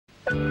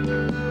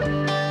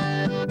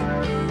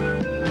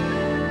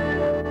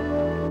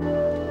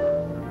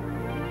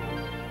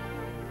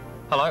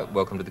Hello,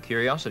 welcome to the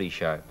Curiosity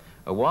Show.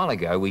 A while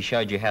ago we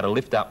showed you how to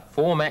lift up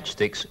 4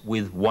 matchsticks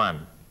with 1.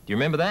 Do you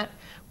remember that?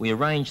 We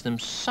arranged them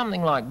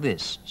something like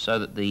this so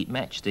that the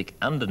matchstick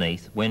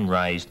underneath, when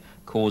raised,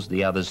 caused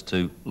the others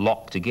to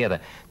lock together.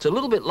 It's a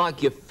little bit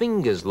like your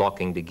fingers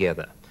locking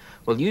together.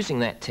 Well, using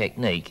that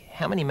technique,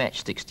 how many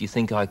matchsticks do you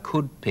think I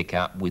could pick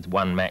up with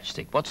 1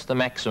 matchstick? What's the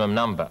maximum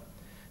number?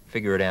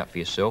 Figure it out for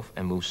yourself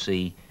and we'll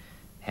see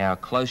how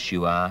close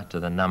you are to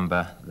the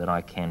number that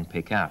I can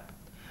pick up.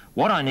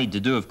 What I need to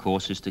do, of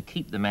course, is to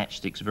keep the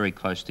matchsticks very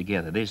close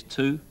together. There's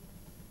 2,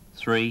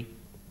 3,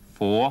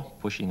 4,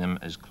 pushing them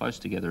as close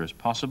together as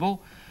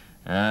possible.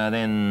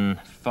 Then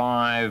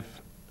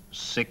 5,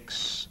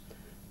 6,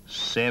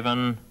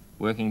 7,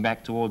 working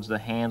back towards the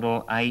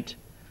handle, 8,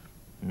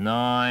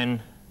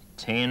 9,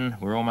 10,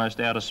 we're almost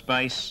out of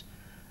space,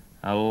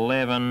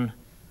 11,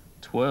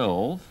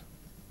 12.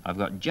 I've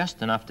got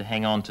just enough to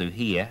hang on to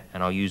here,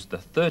 and I'll use the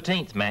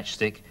 13th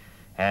matchstick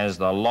as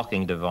the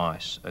locking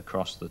device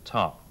across the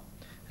top.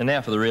 And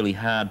now for the really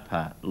hard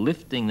part,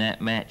 lifting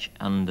that match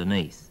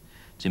underneath.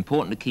 It's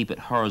important to keep it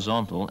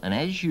horizontal, and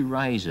as you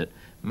raise it,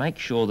 make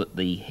sure that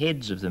the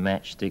heads of the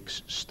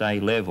matchsticks stay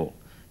level.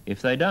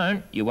 If they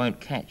don't, you won't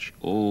catch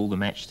all the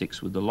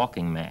matchsticks with the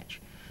locking match.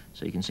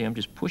 So you can see I'm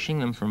just pushing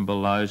them from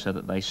below so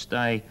that they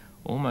stay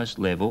almost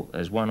level.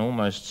 There's one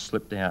almost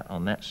slipped out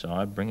on that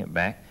side, bring it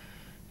back.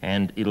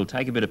 And it'll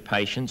take a bit of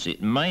patience.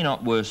 It may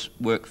not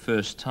work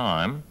first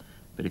time,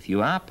 but if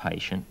you are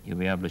patient, you'll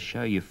be able to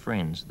show your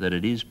friends that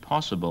it is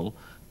possible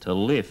to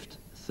lift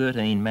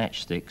 13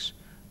 matchsticks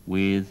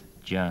with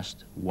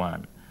just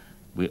 1.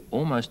 We're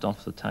almost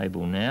off the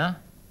table now.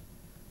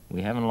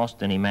 We haven't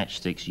lost any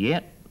matchsticks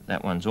yet.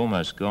 That one's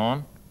almost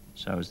gone.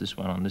 So is this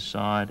one on this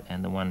side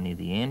and the one near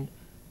the end.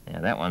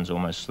 Now that one's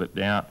almost slipped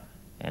out,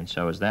 and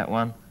so is that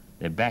one.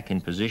 They're back in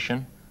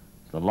position.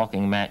 The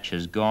locking match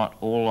has got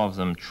all of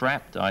them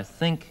trapped, I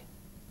think.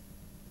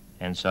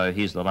 And so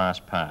here's the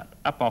last part.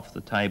 Up off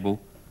the table.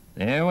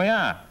 There we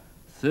are.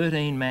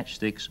 13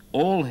 matchsticks,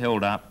 all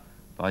held up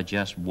by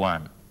just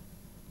 1.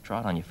 Try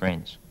it on your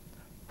friends.